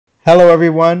Hello,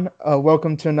 everyone.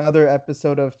 Welcome to another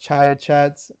episode of Chaiyya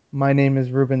Chats. My name is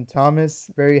Ruben Thomas.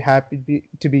 Very happy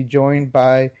to be joined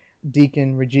by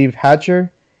Deacon Rajiv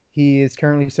Hatcher. He is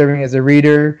currently serving as a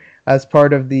reader as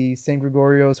part of the St.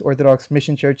 Gregorio's Orthodox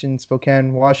Mission Church in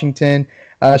Spokane, Washington.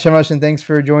 Shamash, and thanks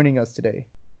for joining us today.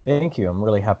 Thank you. I'm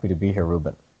really happy to be here,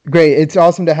 Ruben. Great. It's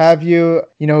awesome to have you.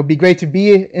 You know, it'd be great to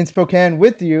be in Spokane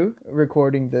with you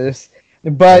recording this.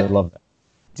 But I love that.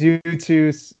 Due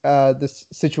to this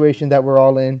situation that we're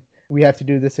all in, we have to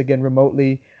do this again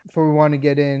remotely. Before we want to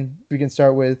get in, we can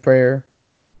start with prayer.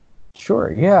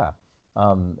 Sure, yeah.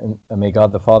 And may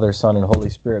God the Father, Son, and Holy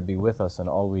Spirit be with us in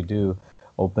all we do,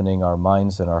 opening our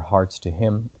minds and our hearts to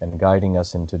Him and guiding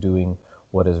us into doing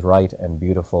what is right and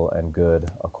beautiful and good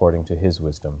according to His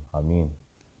wisdom. Amen.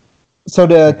 So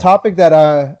the topic that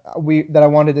I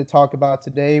wanted to talk about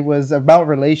today was about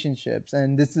relationships,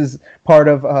 and this is part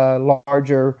of a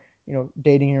larger,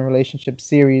 dating and relationship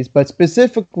series. But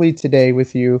specifically today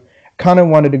with you, kind of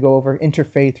wanted to go over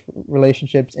interfaith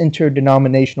relationships,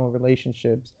 interdenominational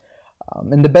relationships,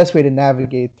 and the best way to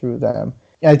navigate through them.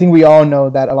 I think we all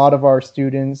know that a lot of our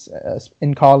students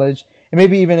in college, and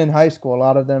maybe even in high school, a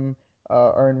lot of them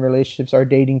are in relationships, are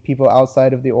dating people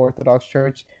outside of the Orthodox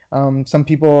Church. Some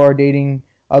people are dating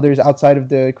others outside of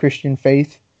the Christian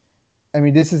faith. I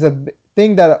mean, this is a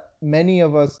thing that many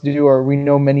of us do, or we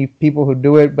know many people who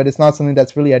do it, but it's not something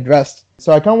that's really addressed.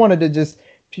 So I kind of wanted to just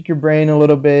pick your brain a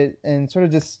little bit and sort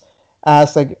of just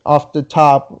ask, like, off the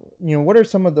top, what are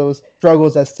some of those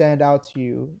struggles that stand out to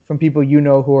you from people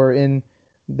who are in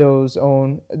those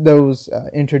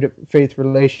interfaith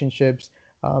relationships?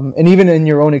 And even in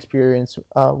your own experience,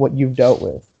 what you've dealt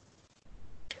with.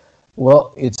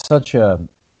 Well, it's such a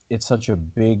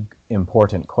big,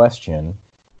 important question.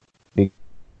 We're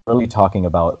really talking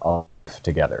about life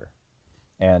together,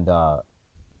 and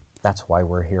that's why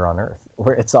we're here on Earth.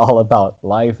 Where it's all about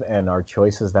life and our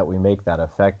choices that we make that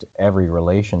affect every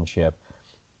relationship,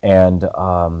 and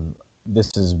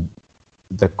this is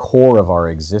the core of our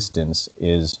existence,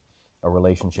 is a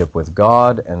relationship with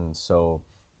God, and so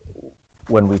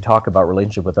when we talk about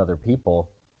relationship with other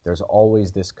people, there's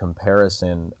always this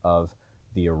comparison of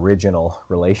the original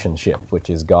relationship,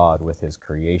 which is God with His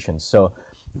creation. So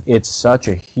it's such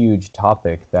a huge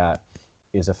topic that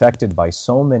is affected by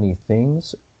so many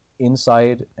things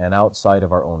inside and outside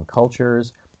of our own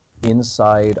cultures,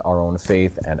 inside our own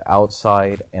faith and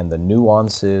outside, and the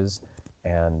nuances.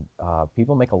 And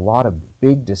people make a lot of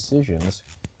big decisions,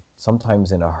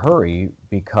 sometimes in a hurry,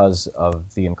 because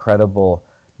of the incredible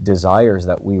desires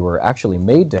that we were actually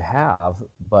made to have,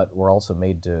 but we're also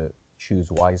made to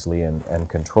choose wisely and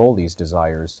control these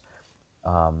desires.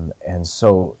 And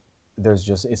so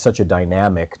it's such a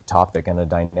dynamic topic and a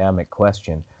dynamic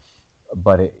question,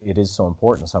 but it is so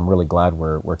important. So I'm really glad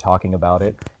we're talking about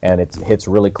it, and it hits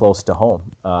really close to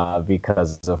home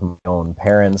because of my own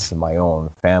parents, my own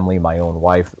family, my own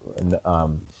wife. And,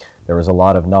 there was a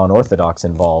lot of non-Orthodox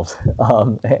involved,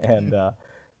 and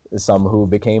some who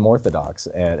became Orthodox,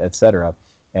 and etc.,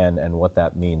 and what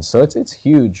that means. So it's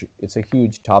huge. It's a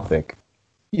huge topic.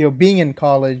 Being in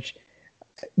college,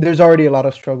 there's already a lot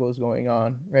of struggles going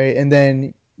on, right? And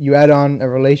then you add on a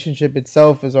relationship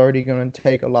itself is already going to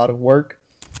take a lot of work.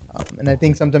 And I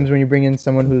think sometimes when you bring in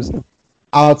someone who's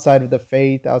outside of the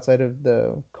faith, outside of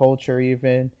the culture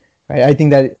even, right, I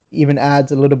think that even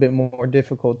adds a little bit more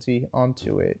difficulty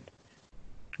onto it.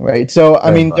 Right. So,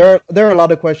 I mean, there are a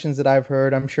lot of questions that I've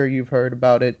heard. I'm sure you've heard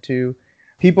about it too.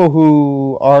 People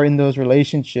who are in those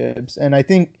relationships. And I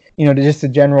think, just a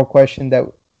general question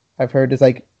that I've heard is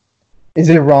like, is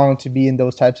it wrong to be in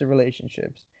those types of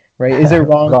relationships? Right. Is it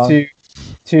wrong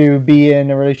to be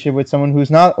in a relationship with someone who's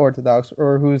not Orthodox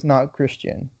or who's not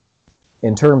Christian?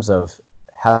 In terms of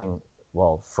having,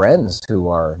 friends who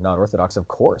are not Orthodox, of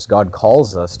course, God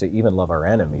calls us to even love our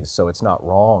enemies. So it's not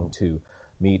wrong to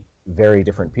meet very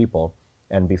different people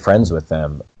and be friends with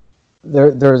them.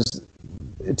 On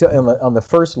the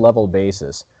first level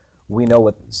basis, we know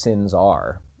what sins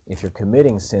are. If you're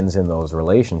committing sins in those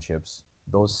relationships,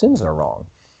 those sins are wrong.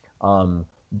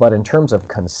 But in terms of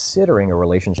considering a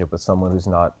relationship with someone who's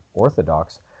not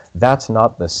Orthodox, that's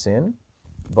not the sin.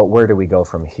 But where do we go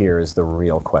from here is the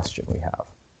real question we have.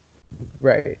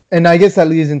 Right. And I guess that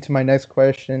leads into my next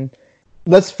question.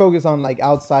 Let's focus on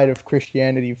outside of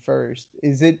Christianity first.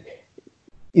 Is it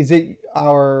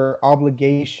our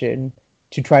obligation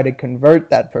to try to convert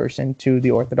that person to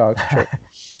the Orthodox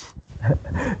Church?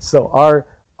 So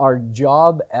our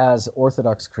job as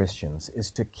Orthodox Christians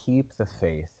is to keep the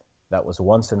faith that was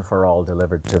once and for all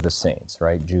delivered to the saints,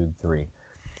 right? Jude 3.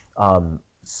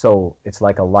 So it's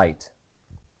like a light.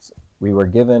 We were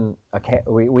given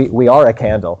we are a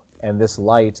candle, And this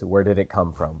light, where did it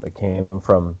come from? It came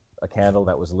from a candle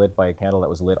that was lit by a candle that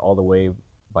was lit all the way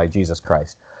by Jesus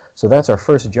Christ. So that's our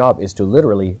first job, is to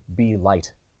literally be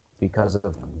light, because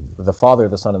of the Father,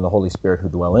 the Son, and the Holy Spirit who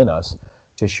dwell in us,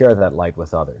 to share that light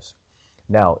with others.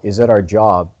 Now, is it our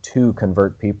job to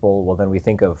convert people? Well, then we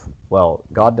think of, well,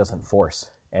 God doesn't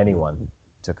force anyone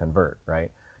to convert,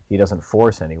 right? He doesn't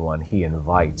force anyone, he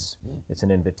invites. It's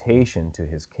an invitation to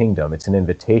his kingdom. It's an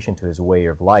invitation to his way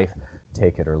of life.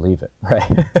 Take it or leave it,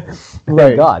 right?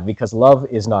 Thank God, because love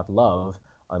is not love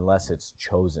unless it's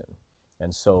chosen.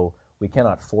 And so we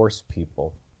cannot force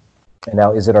people. And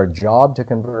now, is it our job to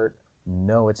convert?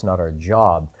 No, it's not our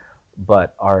job.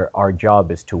 But our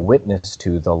job is to witness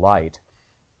to the light,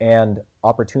 and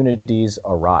opportunities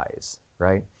arise,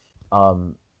 right?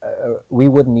 We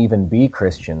wouldn't even be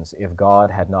Christians if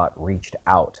God had not reached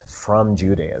out from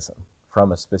Judaism,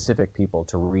 from a specific people,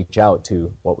 to reach out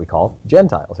to what we call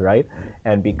Gentiles, right?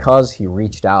 And because he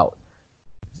reached out,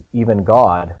 even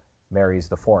God marries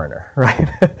the foreigner, right?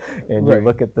 And you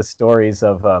look at the stories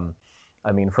of, from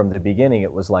the beginning,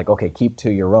 it was like, okay, keep to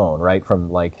your own, right?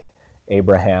 From like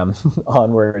Abraham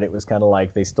onward, it was kind of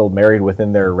like they still married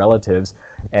within their relatives.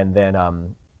 And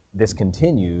then this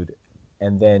continued.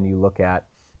 And then you look at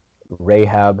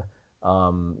Rahab,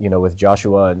 with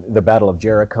Joshua, and the Battle of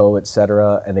Jericho,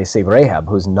 etc., and they save Rahab,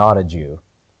 who's not a Jew,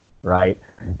 right?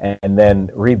 And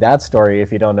then read that story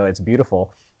if you don't know. It's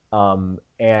beautiful.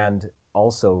 And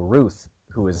also Ruth,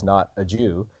 who is not a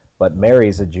Jew, but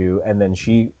marries a Jew, and then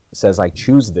she says, I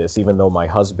choose this, even though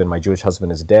my Jewish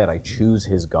husband is dead, I choose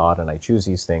his God, and I choose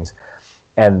these things.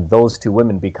 And those two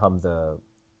women become the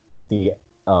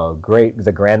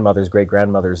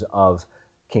great-grandmothers of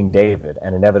King David,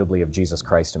 and inevitably of Jesus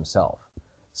Christ himself.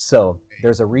 So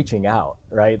there's a reaching out,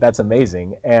 right? That's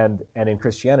amazing. And in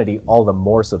Christianity, all the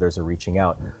more so there's a reaching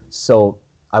out. So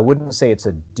I wouldn't say it's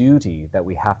a duty that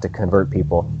we have to convert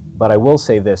people, but I will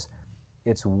say this: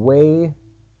 it's way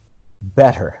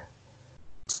better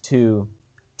to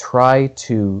try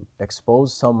to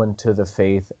expose someone to the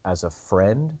faith as a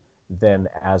friend than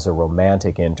as a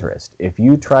romantic interest. If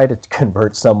you try to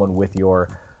convert someone with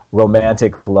your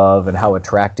romantic love and how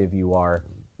attractive you are,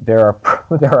 there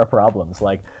are problems.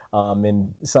 Like I've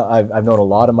known a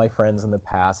lot of my friends in the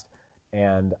past,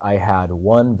 and I had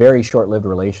one very short-lived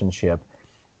relationship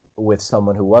with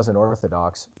someone who wasn't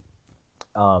Orthodox,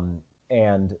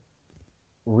 and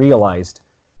realized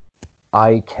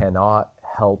I cannot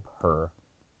help her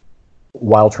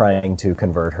while trying to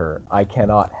convert her. I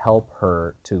cannot help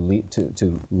her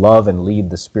to love and lead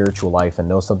the spiritual life and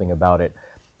know something about it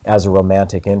as a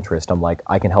romantic interest. I'm like,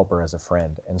 I can help her as a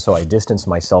friend. And so I distanced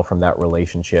myself from that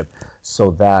relationship so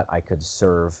that I could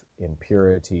serve in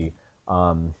purity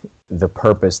the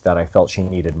purpose that I felt she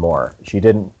needed more. She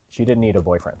didn't need a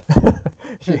boyfriend.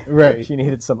 She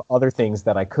needed some other things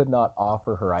that I could not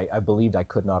offer her. I believed I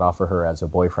could not offer her as a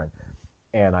boyfriend.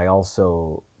 And I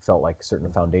also felt like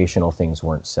certain foundational things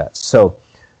weren't set. So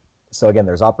again,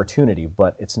 there's opportunity,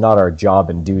 but it's not our job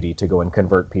and duty to go and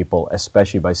convert people,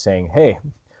 especially by saying, hey,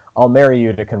 I'll marry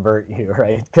you to convert you,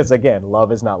 right? Because again,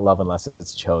 love is not love unless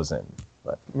it's chosen.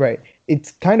 But. Right.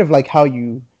 It's kind of like how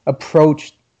you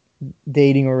approach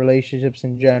dating or relationships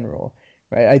in general,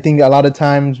 right? I think a lot of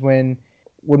times when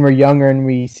we're younger and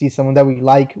we see someone that we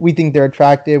like, we think they're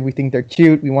attractive, we think they're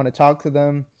cute, we want to talk to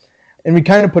them, and we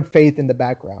kind of put faith in the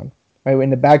background, right? In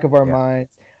the back of our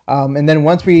minds. And then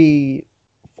once we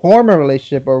form a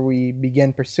relationship or we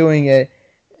begin pursuing it,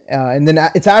 and then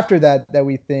it's after that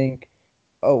we think,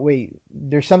 oh wait,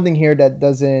 there's something here that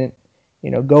doesn't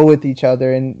go with each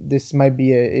other, and this might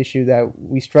be an issue that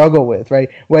we struggle with, right?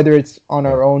 Whether it's on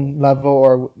our own level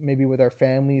or maybe with our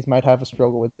families might have a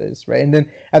struggle with this, right? And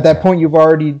then at that point you've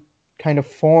already kind of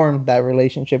formed that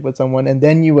relationship with someone, and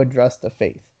then you address the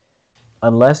faith.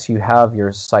 Unless you have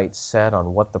your sights set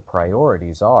on what the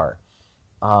priorities are.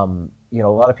 A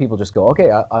lot of people just go,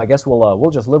 okay, I guess we'll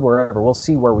just live wherever. We'll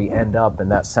see where we end up,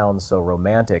 and that sounds so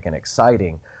romantic and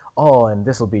exciting. Oh, and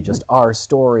this will be just our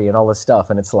story and all this stuff.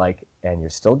 And it's like, and you're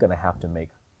still going to have to make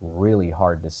really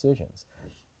hard decisions.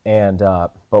 And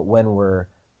but when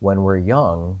we're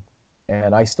young,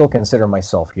 and I still consider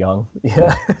myself young,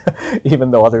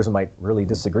 even though others might really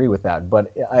disagree with that,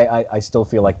 but I still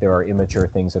feel like there are immature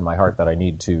things in my heart that I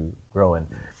need to grow in.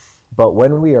 But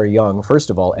when we are young, first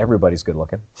of all, everybody's good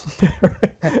looking,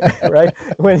 right?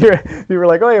 You were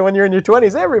like, oh, yeah, when you're in your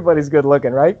 20s, everybody's good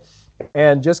looking, right?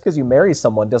 And just because you marry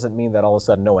someone doesn't mean that all of a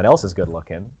sudden no one else is good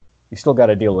looking. You still got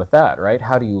to deal with that, right?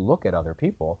 How do you look at other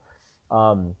people?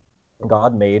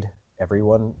 God made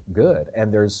everyone good,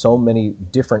 and there's so many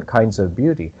different kinds of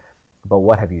beauty. But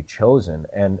what have you chosen?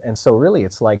 And so really,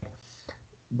 it's like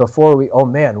before we, oh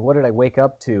man, what did I wake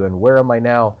up to and where am I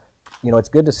now? It's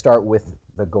good to start with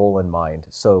the goal in mind.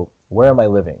 So where am I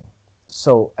living?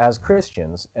 So as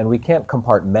Christians, and we can't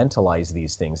compartmentalize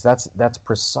these things, that's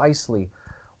precisely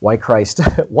why Christ,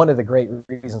 one of the great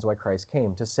reasons why Christ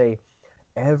came, to say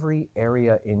every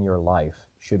area in your life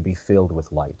should be filled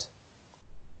with light.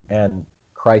 And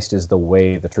Christ is the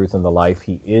way, the truth, and the life.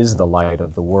 He is the light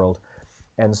of the world.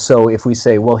 And so if we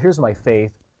say, well, here's my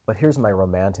faith, but here's my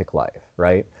romantic life,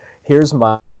 right? Here's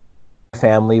my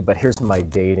family, but here's my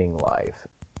dating life.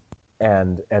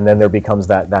 And then there becomes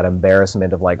that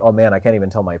embarrassment of like, oh man, I can't even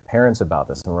tell my parents about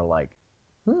this. And we're like,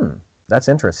 that's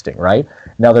interesting, right?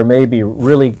 Now there may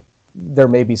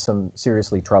be some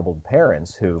seriously troubled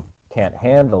parents who can't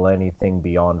handle anything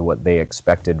beyond what they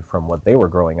expected from what they were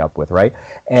growing up with, right?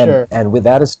 And with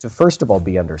that is to first of all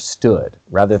be understood,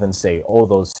 rather than say, oh,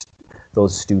 those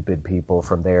stupid people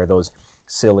from there, those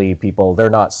silly people,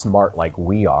 they're not smart like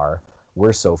we are.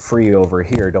 We're so free over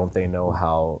here, don't they know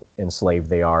how enslaved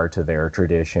they are to their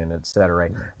tradition, etc.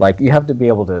 Right? Like, you have to be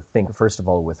able to think first of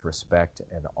all with respect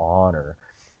and honor,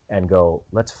 and go,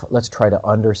 let's try to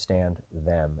understand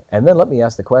them, and then let me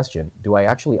ask the question: do I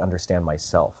actually understand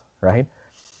myself? Right?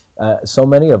 So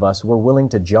many of us, we're willing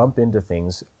to jump into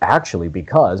things actually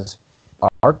because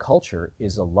our culture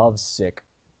is a lovesick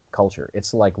culture.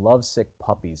 It's like lovesick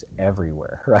puppies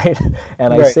everywhere, right?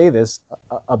 And I say this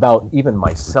about even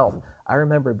myself. I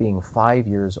remember being 5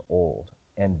 years old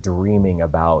and dreaming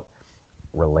about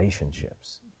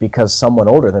relationships because someone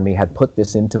older than me had put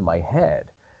this into my head.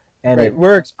 And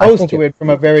we're exposed to it from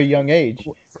a very young age.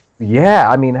 Yeah,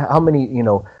 I mean, how many,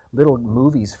 little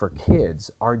movies for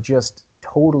kids are just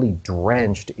totally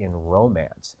drenched in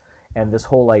romance and this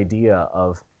whole idea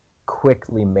of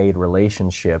quickly made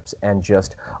relationships and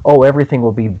just, oh, everything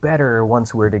will be better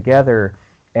once we're together.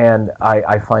 And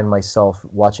I find myself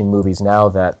watching movies now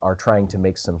that are trying to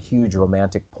make some huge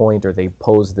romantic point, or they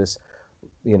pose this,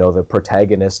 the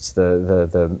protagonists,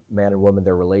 the man and woman,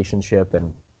 their relationship,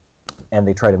 and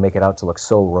they try to make it out to look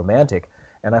so romantic.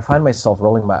 And I find myself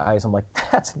rolling my eyes. I'm like,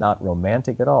 that's not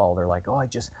romantic at all. They're like, oh, I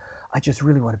just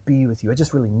really want to be with you. I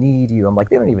just really need you. I'm like,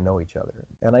 they don't even know each other.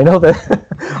 And I know that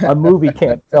a movie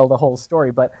can't tell the whole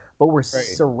story, but we're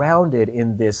surrounded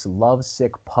in this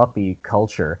lovesick puppy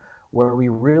culture where we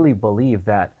really believe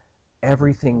that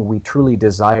everything we truly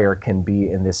desire can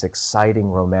be in this exciting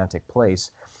romantic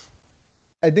place.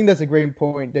 I think that's a great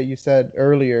point that you said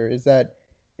earlier, is that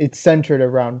it's centered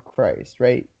around Christ,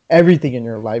 right? Everything in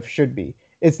your life should be.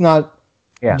 It's not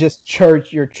just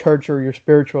church. Your church or your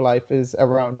spiritual life is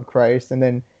around Christ, and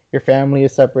then your family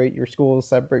is separate, your school is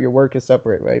separate, your work is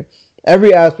separate, right?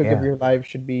 Every aspect of your life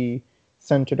should be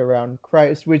centered around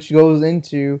Christ, which goes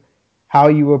into how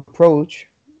you approach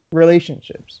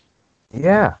relationships.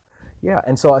 Yeah.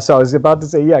 And so I was about to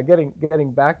say,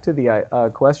 getting back to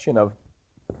the question of,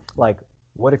 like,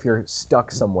 what if you're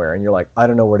stuck somewhere and you're like, I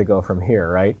don't know where to go from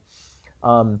here, right?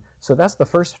 So that's the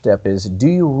first step, is, do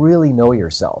you really know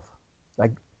yourself?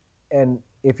 Like, and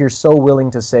if you're so willing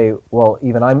to say, well,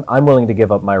 even I'm willing to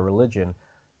give up my religion,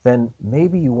 then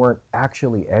maybe you weren't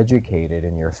actually educated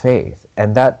in your faith.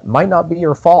 And that might not be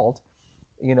your fault.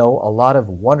 A lot of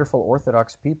wonderful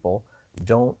Orthodox people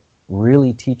don't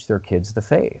really teach their kids the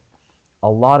faith. A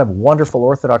lot of wonderful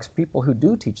Orthodox people who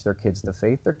do teach their kids the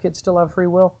faith, their kids still have free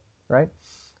will, right?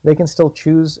 They can still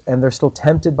choose, and they're still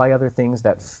tempted by other things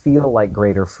that feel like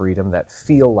greater freedom, that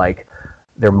feel like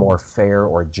they're more fair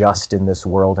or just in this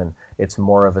world, and it's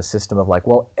more of a system of like,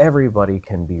 well, everybody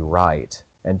can be right,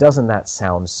 and doesn't that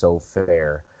sound so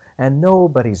fair? And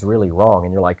nobody's really wrong,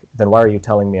 and you're like, then why are you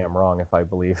telling me I'm wrong if I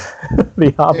believe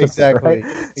the opposite? Exactly.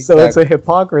 Right? So it's a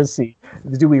hypocrisy.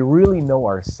 Do we really know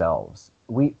ourselves?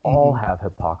 We all have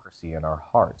hypocrisy in our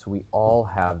hearts. We all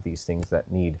have these things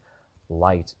that need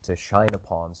light to shine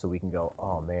upon, so we can go,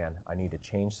 oh man, I need to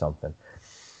change something.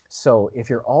 So if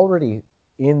you're already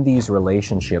in these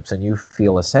relationships and you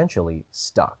feel essentially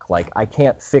stuck, like, I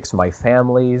can't fix my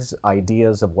family's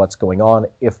ideas of what's going on,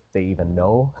 if they even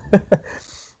know,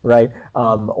 right?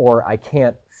 Or I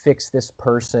can't fix this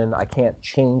person, I can't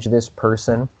change this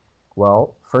person.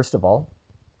 Well, first of all,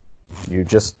 you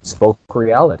just spoke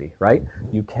reality, right?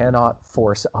 You cannot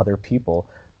force other people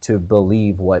to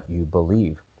believe what you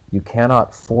believe. You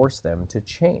cannot force them to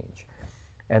change.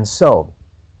 And so,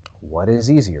 what is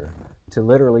easier? To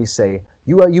literally say,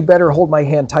 you better hold my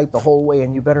hand tight the whole way,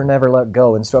 and you better never let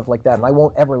go, and stuff like that, and I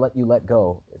won't ever let you let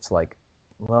go. It's like,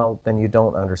 well, then you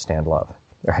don't understand love,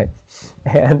 right?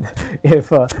 And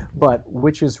but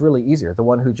which is really easier? The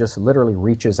one who just literally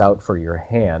reaches out for your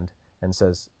hand and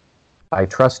says, I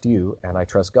trust you and I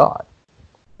trust God.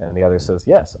 And the other says,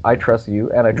 yes, I trust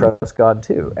you and I trust God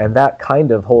too. And that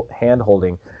kind of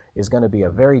hand-holding is going to be a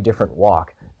very different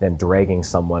walk than dragging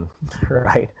someone,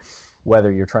 right?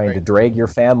 Whether you're trying to drag your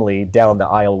family down the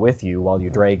aisle with you while you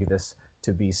drag this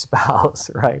to-be spouse,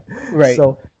 right? Right.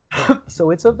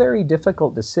 So it's a very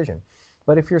difficult decision.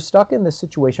 But if you're stuck in this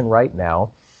situation right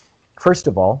now, first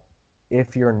of all,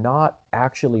 if you're not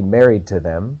actually married to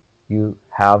them, you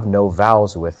have no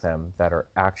vows with them that are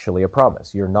actually a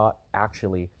promise. You're not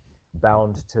actually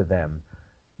bound to them.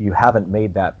 You haven't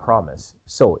made that promise.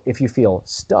 So if you feel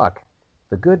stuck,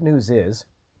 the good news is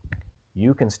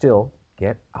you can still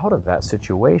get out of that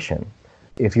situation.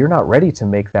 If you're not ready to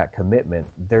make that commitment,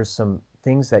 there's some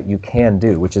things that you can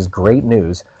do, which is great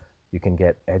news. You can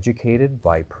get educated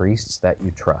by priests that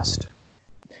you trust.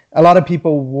 A lot of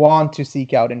people want to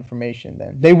seek out information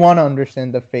then. They want to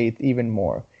understand the faith even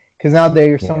more because now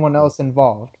there's someone else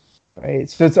involved, right?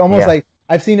 So it's almost like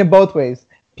I've seen it both ways.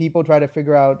 People try to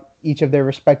figure out each of their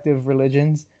respective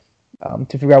religions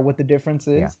to figure out what the difference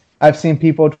is. Yeah. I've seen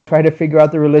people try to figure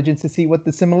out the religions to see what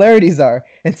the similarities are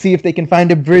and see if they can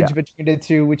find a bridge between the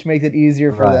two, which makes it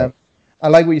easier for them. I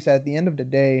like what you said. At the end of the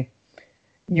day,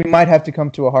 you might have to come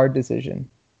to a hard decision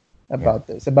about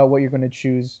this, about what you're going to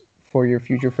choose for your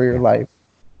future, for your life.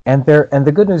 And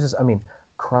the good news is, I mean,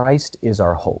 Christ is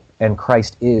our hope, and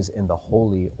Christ is in the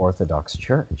Holy Orthodox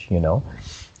Church, you know?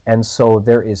 And so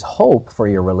there is hope for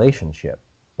your relationship.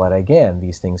 But again,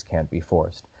 these things can't be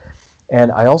forced.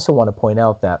 And I also want to point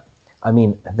out that, I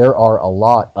mean, there are a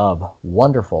lot of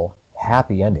wonderful,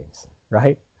 happy endings,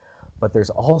 right? But there's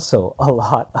also a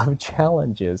lot of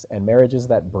challenges and marriages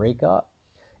that break up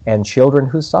and children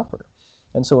who suffer.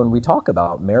 And so when we talk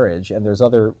about marriage, and there's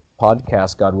other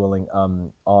podcasts, God willing,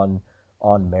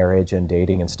 on marriage and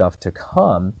dating and stuff to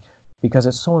come, because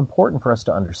it's so important for us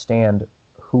to understand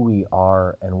who we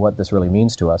are and what this really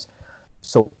means to us.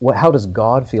 So how does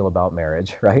God feel about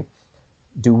marriage, right?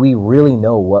 Do we really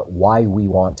know why we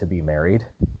want to be married?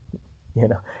 You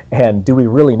know, and do we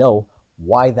really know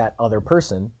why that other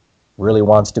person really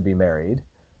wants to be married,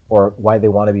 or why they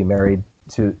want to be married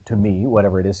to me,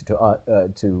 whatever it is,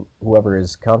 to whoever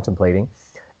is contemplating?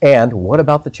 And what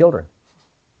about the children?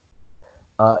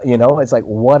 You know, it's like,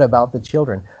 what about the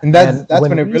children? And that's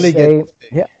when it really gets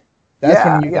big. That's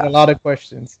when you get a lot of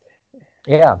questions.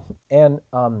 Yeah, and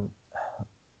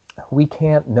we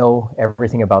can't know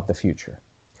everything about the future,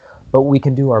 but we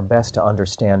can do our best to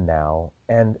understand now.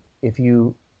 And if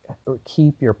you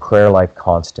keep your prayer life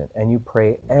constant and you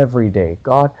pray every day,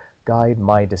 God, guide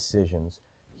my decisions,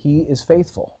 He is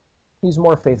faithful. He's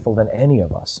more faithful than any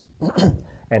of us,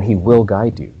 and He will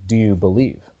guide you. Do you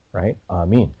believe? Right?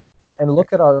 Amen. And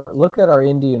look at our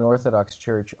Indian Orthodox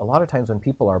Church. A lot of times when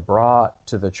people are brought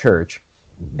to the church,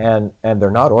 and they're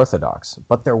not Orthodox,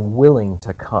 but they're willing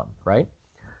to come, right?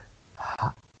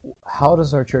 How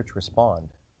does our church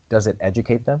respond? Does it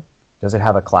educate them? Does it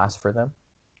have a class for them?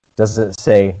 Does it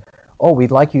say, oh,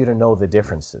 we'd like you to know the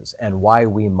differences and why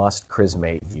we must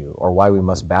chrismate you or why we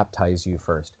must baptize you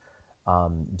first?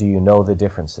 Do you know the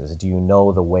differences? Do you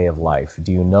know the way of life?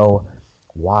 Do you know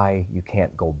why you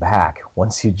can't go back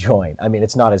once you join? I mean,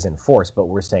 it's not as enforced, but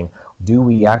we're saying, do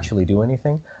we actually do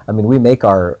anything? I mean, we make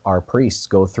our priests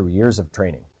go through years of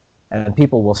training. And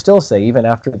people will still say, even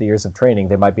after the years of training,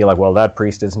 they might be like, well, that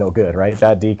priest is no good, right?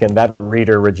 That deacon, that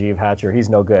reader, Rajiv Hatcher, he's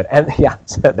no good. And yeah,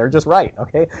 they're just right,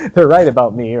 okay? They're right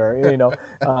about me, or, you know,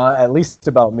 at least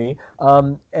about me.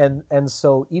 And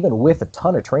so even with a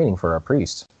ton of training for our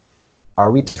priests,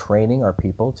 are we training our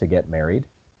people to get married?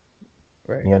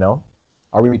 Right. You know?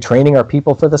 Are we training our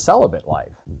people for the celibate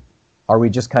life? Are we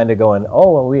just kind of going,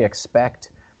 oh, well, we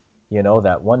expect, you know,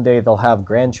 that one day they'll have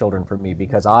grandchildren for me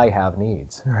because I have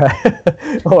needs,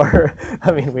 right? Or,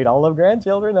 I mean, we'd all love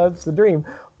grandchildren, that's the dream.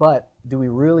 But do we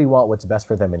really want what's best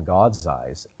for them in God's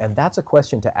eyes? And that's a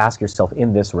question to ask yourself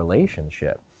in this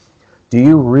relationship. Do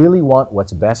you really want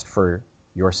what's best for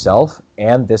yourself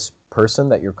and this person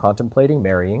that you're contemplating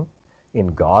marrying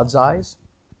in God's eyes?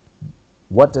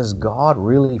 What does God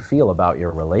really feel about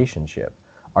your relationship?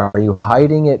 Are you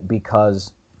hiding it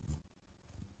because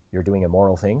you're doing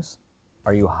immoral things?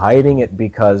 Are you hiding it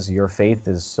because your faith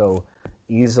is so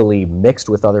easily mixed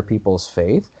with other people's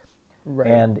faith? Right.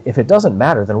 And if it doesn't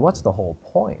matter, then what's the whole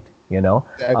point? You know?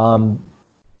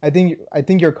 Exactly. I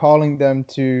think you're calling them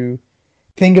to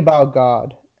think about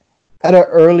God at an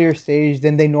earlier stage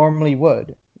than they normally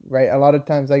would, right? A lot of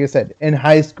times, like I said, in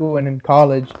high school and in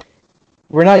college,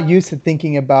 we're not used to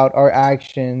thinking about our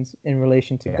actions in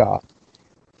relation to God.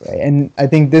 Right? And I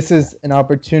think this is an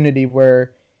opportunity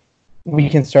where we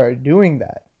can start doing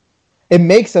that. It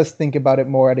makes us think about it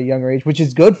more at a younger age, which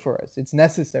is good for us. It's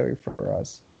necessary for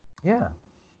us. Yeah.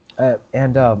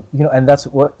 And that's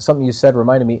what something you said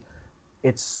reminded me.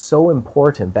 It's so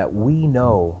important that we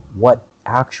know what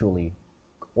actually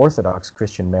Orthodox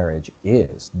Christian marriage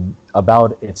is,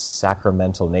 about its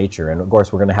sacramental nature. And of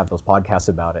course, we're going to have those podcasts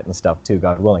about it and stuff too,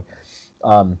 God willing.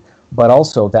 But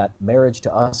also that marriage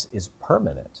to us is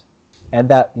permanent. And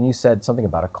that, and you said something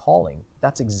about a calling.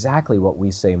 That's exactly what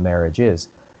we say marriage is.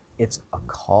 It's a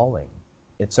calling.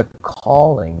 It's a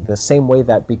calling. The same way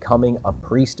that becoming a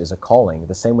priest is a calling,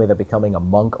 the same way that becoming a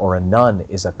monk or a nun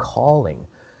is a calling.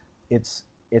 It's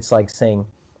like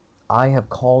saying, I have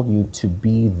called you to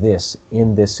be this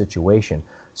in this situation.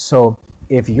 So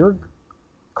if you're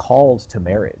called to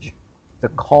marriage,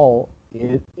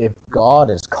 if God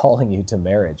is calling you to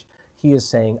marriage, he is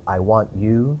saying, I want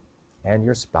you and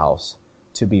your spouse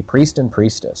to be priest and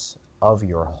priestess of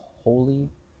your holy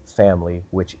family,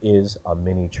 which is a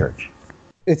mini church.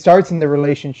 It starts in the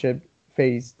relationship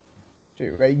phase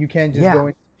too, right? You can't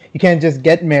just you can't just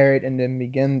get married and then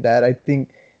begin that. I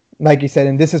think, like you said,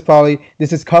 and this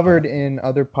is covered in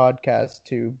other podcasts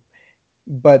too,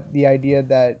 but the idea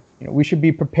that we should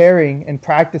be preparing and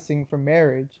practicing for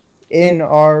marriage in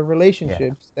our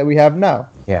relationships that we have now,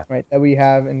 right? That we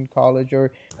have in college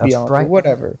or beyond, or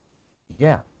whatever.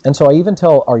 Yeah, and so I even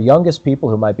tell our youngest people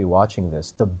who might be watching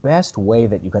this, the best way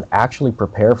that you can actually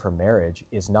prepare for marriage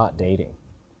is not dating.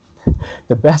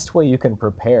 The best way you can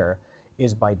prepare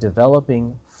is by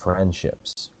developing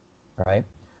friendships, right?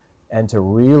 And to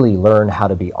really learn how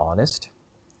to be honest,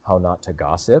 how not to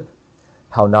gossip,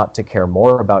 how not to care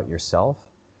more about yourself,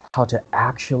 how to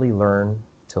actually learn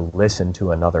to listen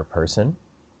to another person,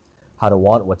 how to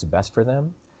want what's best for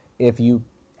them. If you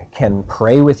can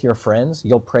pray with your friends,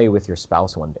 you'll pray with your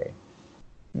spouse one day.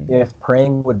 If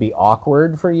praying would be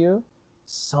awkward for you,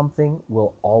 something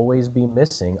will always be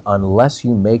missing unless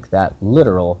you make that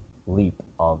literal leap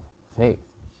of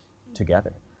faith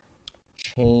together.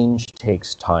 Change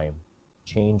takes time.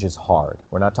 Change is hard.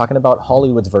 We're not talking about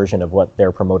Hollywood's version of what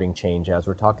they're promoting change as.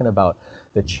 We're talking about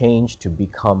the change to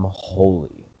become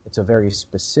holy. It's a very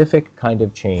specific kind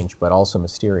of change, but also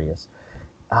mysterious.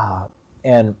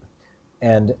 And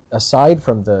aside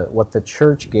from what the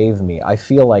church gave me, I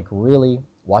feel like really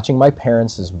watching my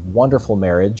parents' wonderful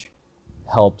marriage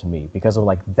helped me, because of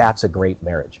that's a great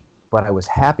marriage. But I was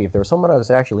happy. If there was someone I was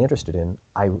actually interested in,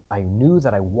 I knew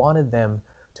that I wanted them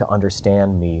to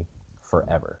understand me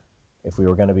forever. If we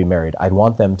were going to be married, I'd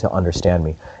want them to understand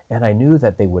me. And I knew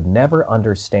that they would never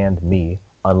understand me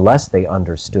unless they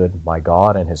understood my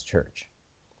God and his church.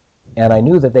 And I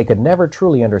knew that they could never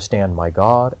truly understand my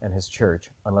God and his church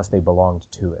unless they belonged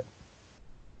to it.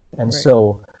 And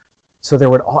so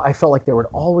I felt like there would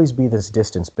always be this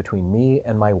distance between me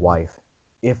and my wife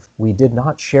if we did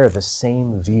not share the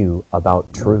same view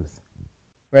about truth.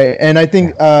 Right. And I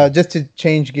think just to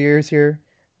change gears here.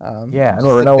 And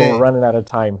we're running out of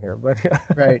time here. But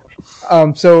right.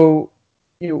 So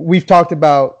we've talked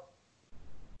about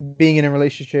being in a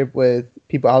relationship with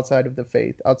people outside of the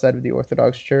faith, outside of the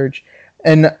Orthodox Church.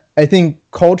 And I think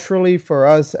culturally for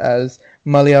us as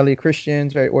Malayali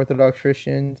Christians, right, Orthodox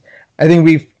Christians, I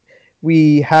think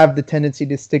we have the tendency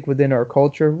to stick within our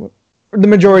culture. The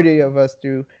majority of us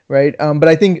do, right? But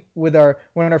I think when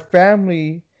our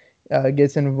family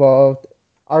gets involved,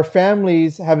 our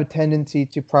families have a tendency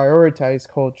to prioritize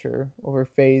culture over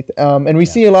faith, and we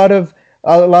see a lot of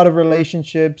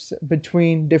relationships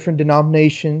between different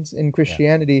denominations in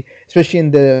Christianity, especially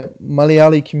in the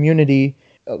Malayali community,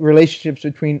 relationships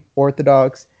between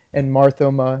Orthodox and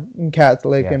Marthoma, and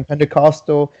Catholic and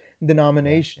Pentecostal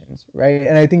denominations, right?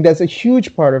 And I think that's a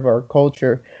huge part of our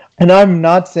culture. And I'm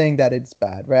not saying that it's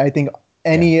bad, right? I think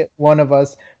any one of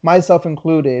us, myself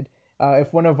included,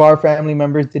 if one of our family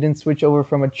members didn't switch over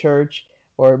from a church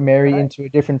or marry into a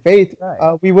different faith,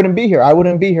 we wouldn't be here. I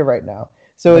wouldn't be here right now.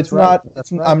 So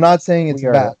I'm not saying it's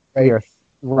bad,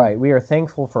 right? We are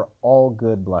thankful for all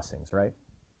good blessings, right?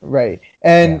 Right.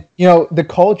 And, the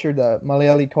culture, the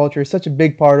Malayali culture is such a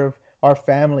big part of our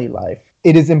family life.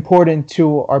 It is important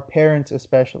to our parents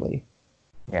especially.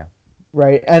 Yeah.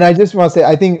 Right. And I just want to say,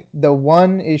 I think the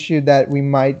one issue that we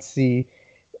might see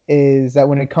is that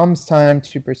when it comes time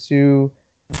to pursue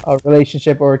a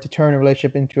relationship or to turn a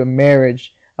relationship into a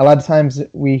marriage, a lot of times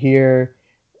we hear,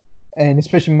 and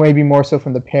especially maybe more so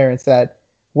from the parents, that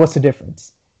what's the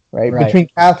difference, right? Between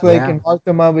Catholic and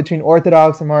Marthoma, between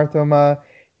Orthodox and Marthoma,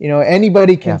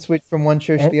 anybody can switch from one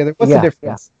church to the other. What's the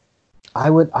difference? I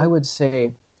would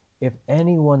say, if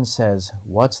anyone says,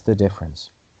 what's the difference?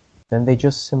 Then they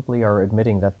just simply are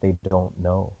admitting that they don't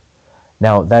know.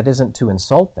 Now, that isn't to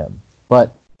insult them,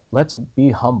 but let's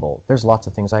be humble. There's lots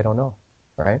of things I don't know,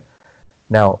 right?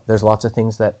 Now, there's lots of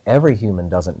things that every human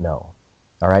doesn't know.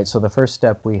 All right, so the first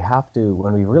step we have to,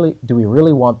 do we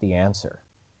really want the answer?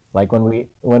 Like when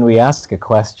we ask a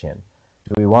question,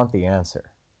 do we want the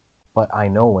answer? But I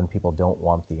know when people don't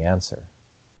want the answer.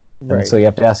 Right. And so you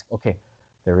have to ask, okay,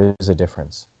 there is a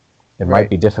difference. It might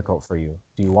be difficult for you.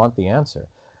 Do you want the answer?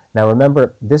 Now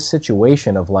remember, this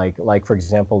situation of like for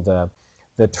example,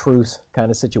 the truth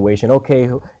kind of situation, okay,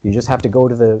 you just have to go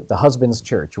to the husband's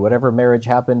church. Whatever marriage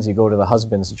happens, you go to the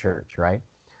husband's church, right?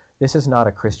 This is not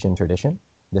a Christian tradition.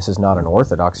 This is not an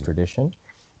Orthodox tradition,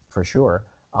 for sure.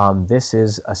 This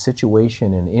is a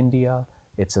situation in India.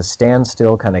 It's a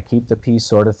standstill, kind of keep the peace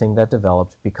sort of thing that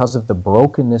developed because of the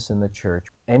brokenness in the church.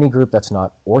 Any group that's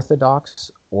not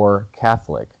Orthodox or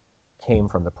Catholic came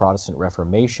from the Protestant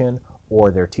Reformation,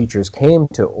 or their teachers came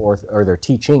to, or their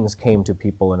teachings came to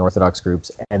people in Orthodox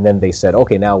groups, and then they said,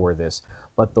 okay, now we're this.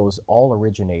 But those all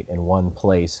originate in one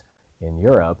place in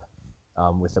Europe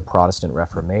with the Protestant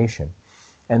Reformation.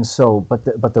 And so, but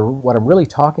what I'm really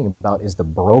talking about is the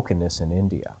brokenness in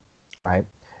India, right?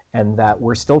 And that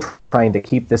we're still trying to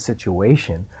keep this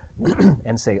situation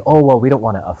and say, oh, well, we don't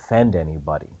want to offend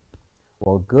anybody.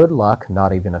 Well, good luck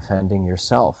not even offending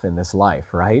yourself in this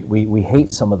life, right? We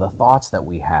hate some of the thoughts that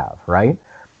we have, right?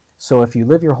 So if you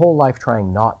live your whole life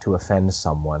trying not to offend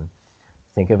someone,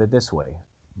 think of it this way.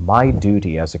 My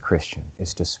duty as a Christian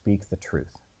is to speak the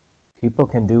truth. People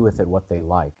can do with it what they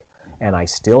like, and I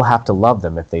still have to love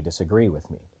them if they disagree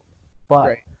with me.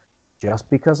 But just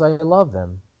because I love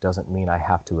them doesn't mean I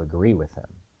have to agree with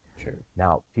them. Sure.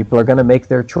 Now, people are going to make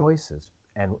their choices,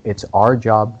 and it's our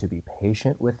job to be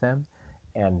patient with them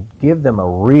and give them a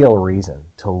real reason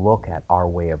to look at our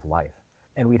way of life.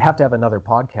 And we'd have to have another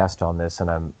podcast on this, and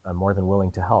I'm more than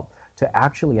willing to help, to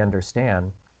actually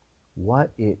understand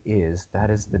what it is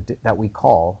that we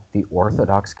call the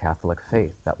Orthodox Catholic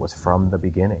faith that was from the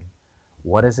beginning.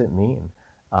 What does it mean?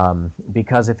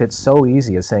 Because if it's so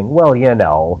easy as saying, well, you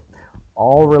know,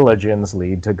 all religions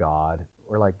lead to God,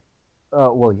 we're like,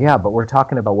 well, yeah, but we're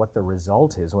talking about what the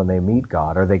result is when they meet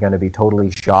God. Are they going to be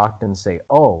totally shocked and say,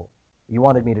 oh, you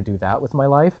wanted me to do that with my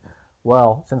life?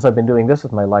 Well, since I've been doing this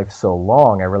with my life so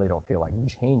long, I really don't feel like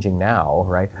changing now,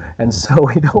 right? And so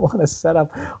we don't want to set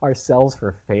up ourselves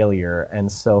for failure.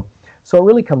 And so it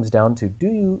really comes down to,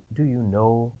 do you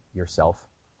know yourself?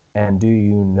 And do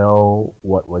you know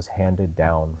what was handed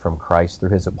down from Christ through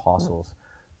his apostles,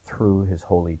 through his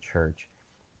holy church?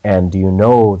 And do you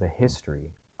know the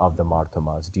history of the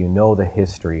Marthomas? Do you know the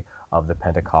history of the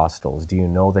Pentecostals? Do you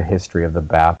know the history of the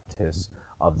Baptists,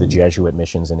 of the Jesuit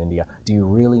missions in India? Do you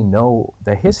really know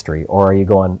the history? Or are you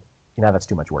going, that's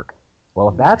too much work? Well,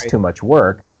 if that's too much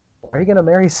work, are you going to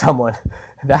marry someone?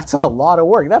 That's a lot of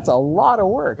work. That's a lot of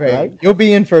work, right? You'll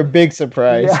be in for a big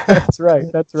surprise. Yeah, that's right.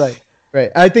 That's right. Right.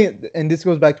 I think, and this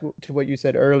goes back to what you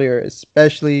said earlier,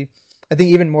 especially, I think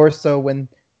even more so when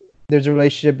there's a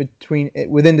relationship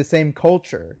within the same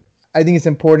culture. I think it's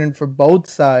important for both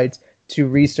sides to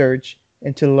research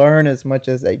and to learn as much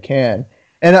as they can.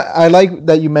 And I like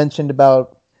that you mentioned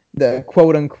about the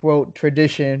quote-unquote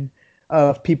tradition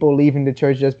of people leaving the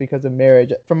church just because of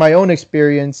marriage. From my own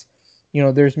experience,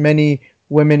 there's many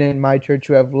women in my church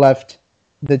who have left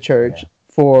the church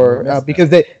because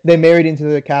they married into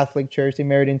the Catholic church, they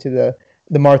married into the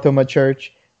Marthoma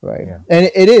church, right? Yeah.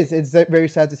 And it's very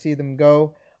sad to see them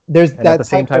go. There's and at the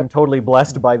same time totally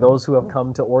blessed by those who have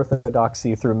come to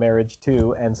Orthodoxy through marriage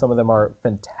too, and some of them are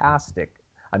fantastic.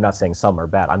 I'm not saying some are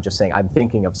bad. I'm just saying I'm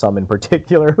thinking of some in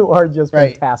particular who are just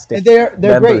fantastic. And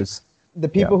they're great. The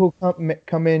people who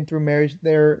come in through marriage,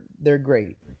 they're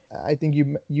great. I think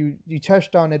you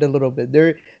touched on it a little bit.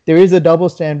 There is a double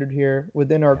standard here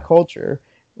within our culture,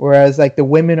 whereas like the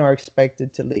women are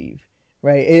expected to leave,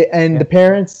 right? The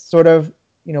parents sort of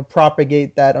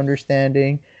propagate that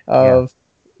understanding of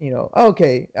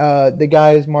the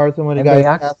guy is Martha, the guy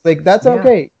is Catholic. That's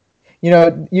okay.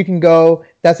 You can go.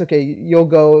 That's okay. You'll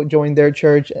go join their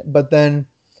church, but then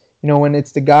when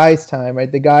it's the guy's time, right?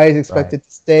 The guy is expected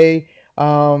to stay.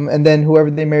 And then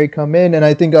whoever they marry come in. And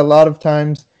I think a lot of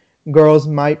times girls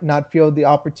might not feel the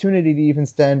opportunity to even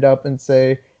stand up and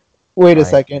say, wait a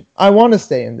second, I want to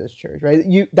stay in this church, right?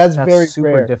 That's very super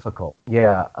rare. Difficult.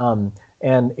 Yeah.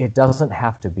 And it doesn't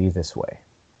have to be this way.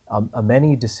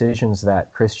 Many decisions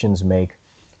that Christians make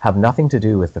have nothing to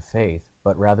do with the faith,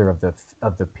 but rather of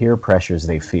the peer pressures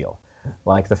they feel.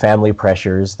 Like the family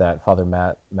pressures that Father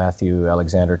Matthew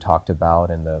Alexander talked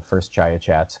about in the first Chaiyya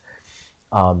chats.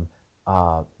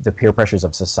 The peer pressures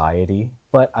of society.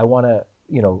 But I want to,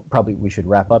 probably we should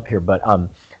wrap up here, but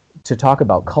to talk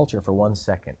about culture for 1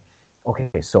 second.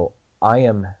 Okay, so I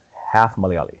am half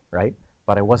Malayali, right?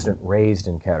 But I wasn't raised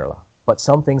in Kerala. But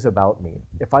some things about me,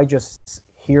 if I just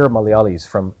hear Malayalis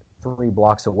from 3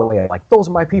 blocks away, I'm like, those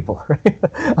are my people. Right?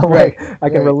 I'm Right. like, I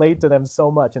can relate to them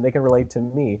so much, and they can relate to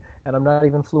me, and I'm not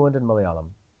even fluent in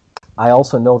Malayalam. I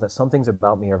also know that some things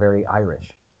about me are very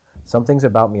Irish. Some things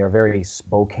about me are very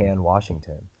Spokane,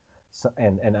 Washington,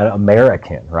 and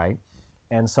American, right?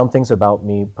 And some things about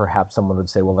me, perhaps someone would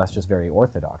say, well, that's just very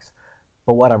Orthodox.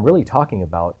 But what I'm really talking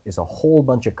about is a whole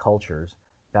bunch of cultures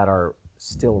that are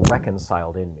still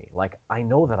reconciled in me. Like, I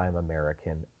know that I'm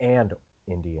American and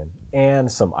Indian and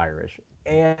some Irish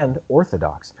and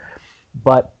Orthodox.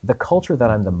 But the culture that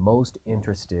I'm the most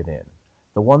interested in,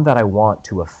 the one that I want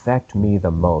to affect me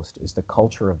the most, is the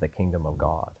culture of the kingdom of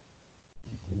God.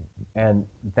 And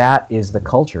that is the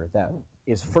culture that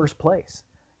is first place.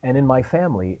 And in my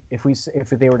family, if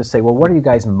they were to say, well, what are you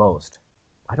guys most?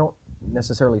 I don't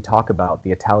necessarily talk about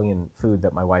the Italian food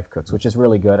that my wife cooks, which is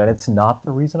really good, and it's not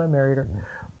the reason I married her,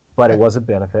 but it was a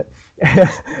benefit.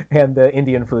 And the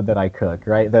Indian food that I cook,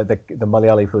 right? The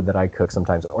Malayali food that I cook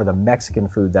sometimes, or the Mexican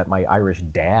food that my Irish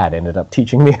dad ended up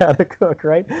teaching me how to cook,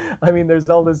 right? I mean, there's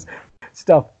all this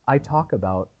stuff. I talk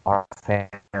about our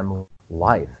family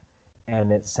life,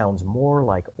 and it sounds more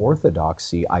like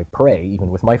orthodoxy, I pray, even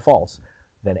with my faults,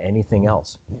 than anything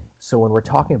else. So when we're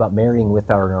talking about marrying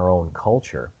within our own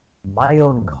culture, my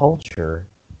own culture,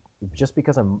 just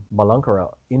because I'm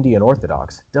Malankara Indian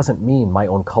Orthodox, doesn't mean my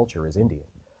own culture is Indian.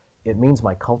 It means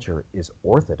my culture is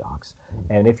Orthodox.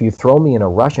 And if you throw me in a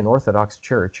Russian Orthodox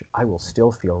church, I will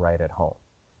still feel right at home.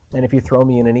 And if you throw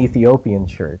me in an Ethiopian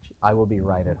church, I will be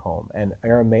right at home. And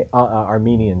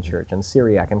Armenian church, and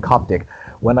Syriac, and Coptic.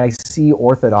 When I see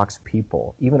Orthodox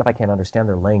people, even if I can't understand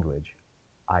their language,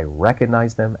 I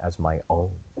recognize them as my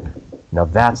own. Now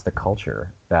that's the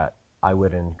culture that I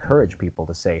would encourage people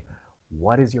to say,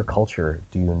 what is your culture?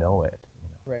 Do you know it?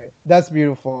 Right. That's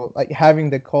beautiful. Like having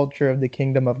the culture of the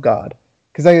kingdom of God.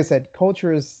 Because like I said,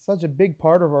 culture is such a big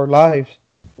part of our lives,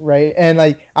 right? And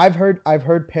like I've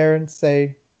heard parents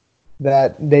say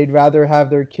that they'd rather have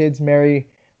their kids marry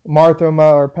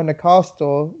Marthoma or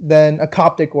Pentecostal than a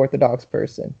Coptic Orthodox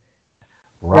person.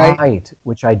 Right,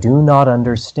 which I do not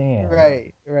understand.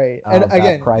 Right. And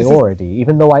again, that priority,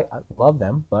 even though I love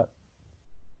them, but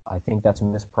I think that's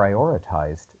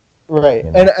misprioritized. Right.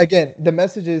 You know? And again, the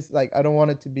message is like, I don't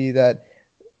want it to be that,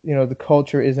 the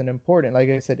culture isn't important. Like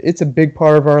I said, it's a big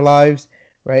part of our lives,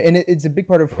 right? And it's a big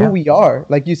part of who we are.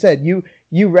 Like you said,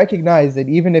 you recognize that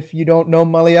even if you don't know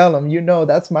Malayalam,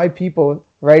 that's my people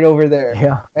right over there.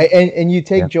 Yeah. Right? And you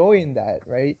take joy in that,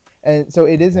 right? And so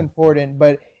it is important,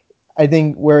 but I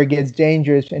think where it gets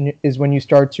dangerous is when you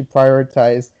start to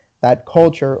prioritize that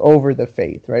culture over the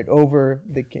faith, right? Over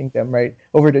the kingdom, right?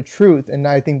 Over the truth. And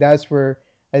I think that's where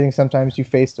I think sometimes you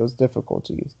face those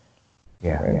difficulties.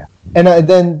 Yeah, right? yeah. And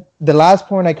then the last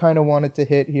point I kind of wanted to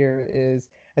hit here is,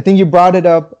 I think you brought it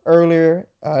up earlier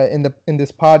in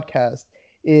this podcast,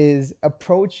 is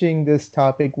approaching this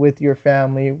topic with your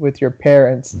family, with your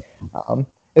parents,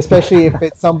 especially if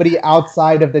it's somebody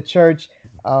outside of the church.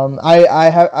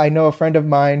 I know a friend of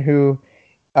mine who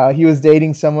he was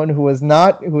dating someone who was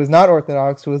not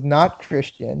Orthodox, who was not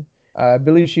Christian. I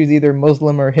believe she was either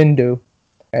Muslim or Hindu.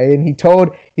 Right? And he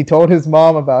told his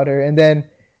mom about her, and then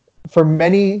for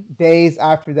many days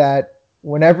after that,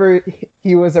 whenever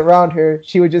he was around her,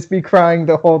 she would just be crying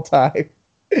the whole time.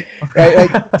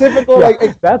 Right? Like typical,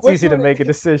 that's easy to make a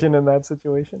decision in that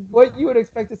situation. What you would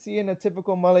expect to see in a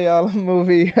typical Malayalam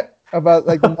movie about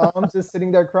like the moms just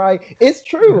sitting there crying. It's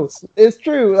true. It's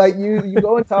true. Like you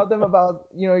go and tell them about,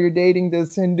 you're dating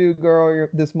this Hindu girl or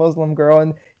this Muslim girl,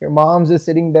 and your mom's just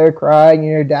sitting there crying, and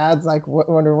your dad's like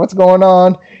wondering what's going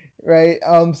on, right?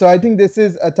 So I think this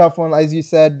is a tough one, as you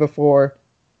said before.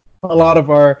 A lot of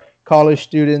our college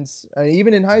students,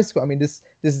 even in high school, I mean, this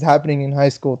is happening in high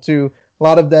school too. A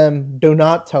lot of them do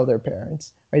not tell their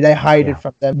parents, right? They hide it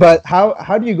from them. But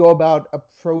how do you go about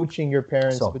approaching your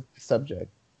parents with the subject?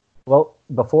 Well,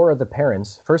 before the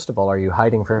parents, first of all, are you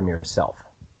hiding from yourself?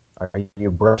 Are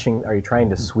you trying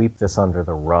to sweep this under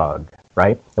the rug,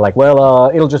 right? You're like, well,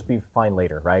 it'll just be fine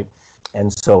later, right?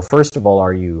 And so first of all,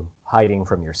 are you hiding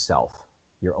from yourself,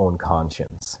 your own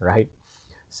conscience, right?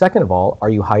 Second of all, are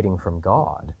you hiding from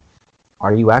God?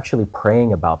 Are you actually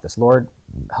praying about this? Lord,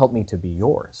 help me to be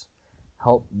yours.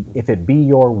 Help, if it be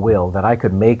your will, that I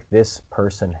could make this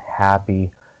person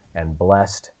happy and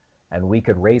blessed, and we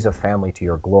could raise a family to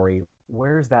your glory.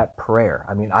 Where's that prayer?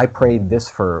 I mean, I prayed this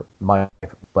for my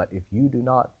life, but if you do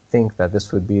not think that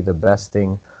this would be the best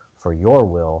thing for your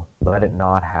will, let it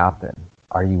not happen.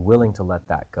 Are you willing to let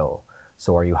that go?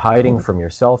 So are you hiding from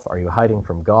yourself? Are you hiding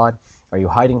from God? Are you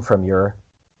hiding from your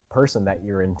person that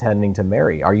you're intending to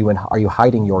marry? Are you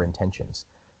hiding your intentions?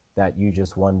 That you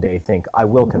just one day think, I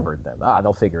will convert them.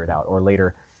 They'll figure it out. Or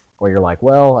later, or you're like,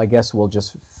 well, I guess we'll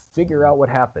just figure out what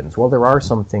happens. Well, there are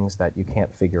some things that you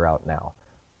can't figure out now,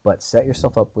 but set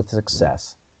yourself up with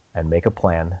success and make a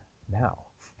plan now.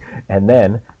 And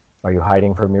then, are you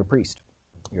hiding from your priest?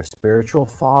 Your spiritual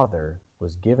father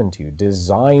was given to you,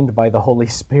 designed by the Holy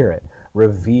Spirit,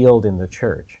 revealed in the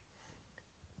church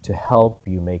to help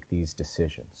you make these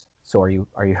decisions. So are you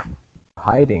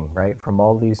hiding, right, from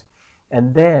all these?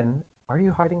 And then, are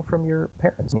you hiding from your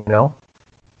parents? You know,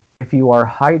 if you are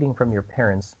hiding from your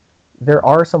parents, there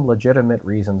are some legitimate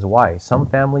reasons why. Some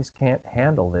families can't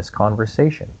handle this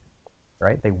conversation,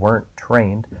 right? They weren't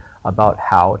trained about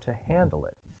how to handle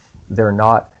it. They're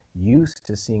not used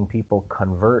to seeing people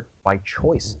convert by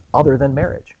choice other than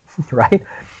marriage, right?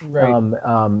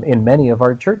 In many of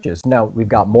our churches. Now, we've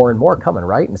got more and more coming,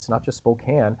 right? And it's not just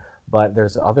Spokane, but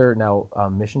there's other now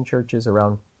mission churches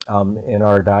around in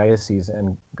our diocese,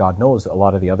 and God knows a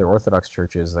lot of the other Orthodox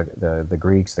churches, the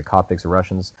Greeks, the Coptics, the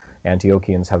Russians,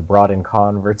 Antiochians have brought in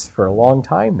converts for a long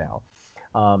time now.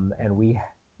 And we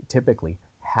typically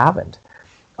haven't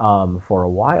for a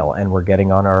while, and we're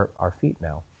getting on our feet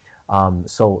now.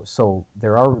 So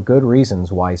there are good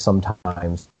reasons why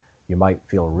sometimes you might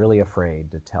feel really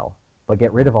afraid to tell, but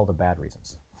get rid of all the bad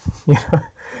reasons.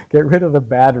 Get rid of the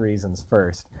bad reasons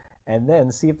first, and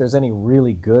then see if there's any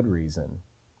really good reason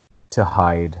to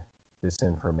hide this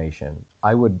information.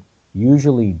 I would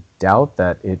usually doubt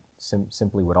that it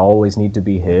simply would always need to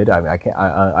be hid. I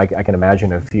can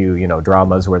imagine a few,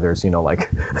 dramas where there's,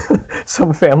 like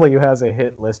some family who has a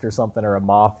hit list or something, or a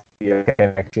mafia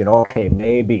connection. Okay,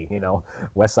 maybe,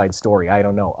 West Side Story. I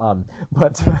don't know.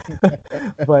 But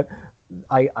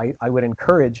I would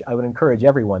encourage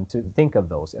everyone to think of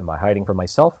those. Am I hiding from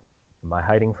myself? Am I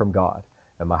hiding from God?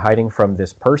 Am I hiding from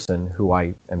this person who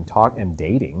I am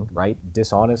dating, right?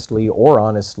 Dishonestly or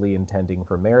honestly intending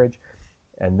for marriage?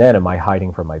 And then am I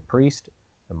hiding from my priest?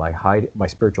 Am I hiding my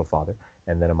spiritual father?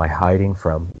 And then am I hiding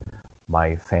from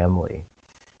my family?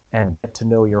 And get to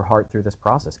know your heart through this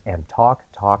process. And talk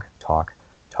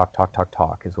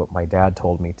is what my dad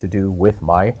told me to do with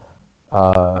my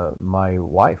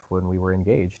wife when we were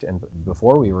engaged. And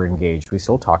before we were engaged, we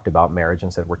still talked about marriage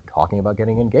and said, we're talking about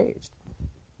getting engaged,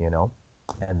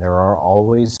 And there are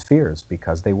always fears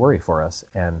because they worry for us.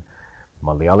 And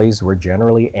Malayalis, we're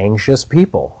generally anxious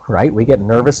people, right? We get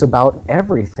nervous about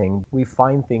everything. We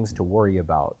find things to worry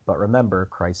about. But remember,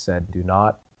 Christ said, do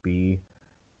not be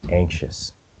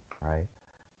anxious, right?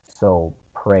 So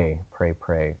pray.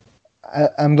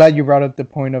 I'm glad you brought up the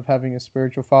point of having a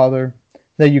spiritual father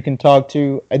that you can talk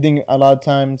to. I think a lot of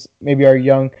times maybe our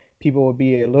young people will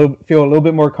feel a little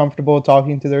bit more comfortable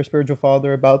talking to their spiritual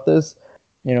father about this.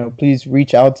 Please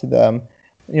reach out to them.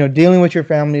 Dealing with your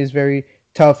family is very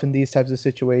tough in these types of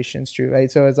situations, true,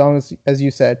 right? So as long as you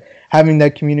said, having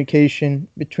that communication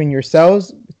between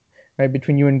yourselves, right,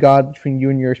 between you and God, between you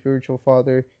and your spiritual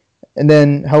father, and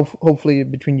then hopefully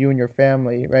between you and your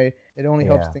family, right? It only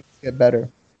helps things get better.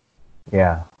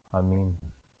 Yeah,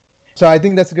 So I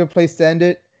think that's a good place to end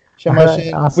it.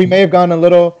 Awesome. We may have gone a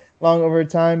little long over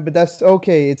time, but that's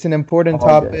okay. It's an important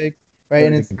topic, right?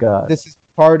 And this is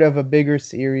part of a bigger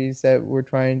series that we're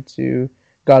trying to,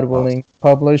 God willing,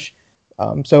 publish.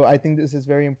 So I think this is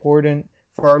very important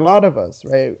for a lot of us,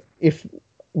 right? If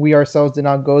we ourselves did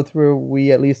not go through,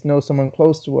 we at least know someone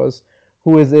close to us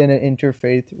who is in an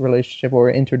interfaith relationship or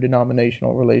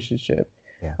interdenominational relationship.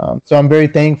 Yeah. So I'm very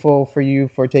thankful for you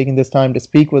for taking this time to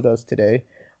speak with us today.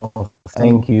 Oh,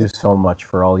 thank you so much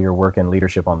for all your work and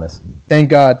leadership on this. Thank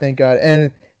God.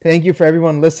 And thank you for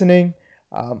everyone listening.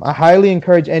 I highly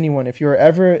encourage anyone, if you're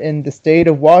ever in the state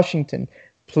of Washington,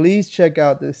 please check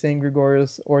out the St.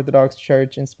 Gregorius Orthodox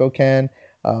Church in Spokane.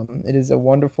 It is a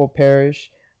wonderful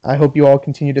parish. I hope you all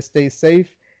continue to stay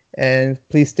safe, and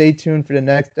please stay tuned for the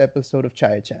next episode of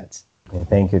Chaiyya Chats.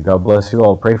 Thank you. God bless you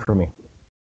all. Pray for me.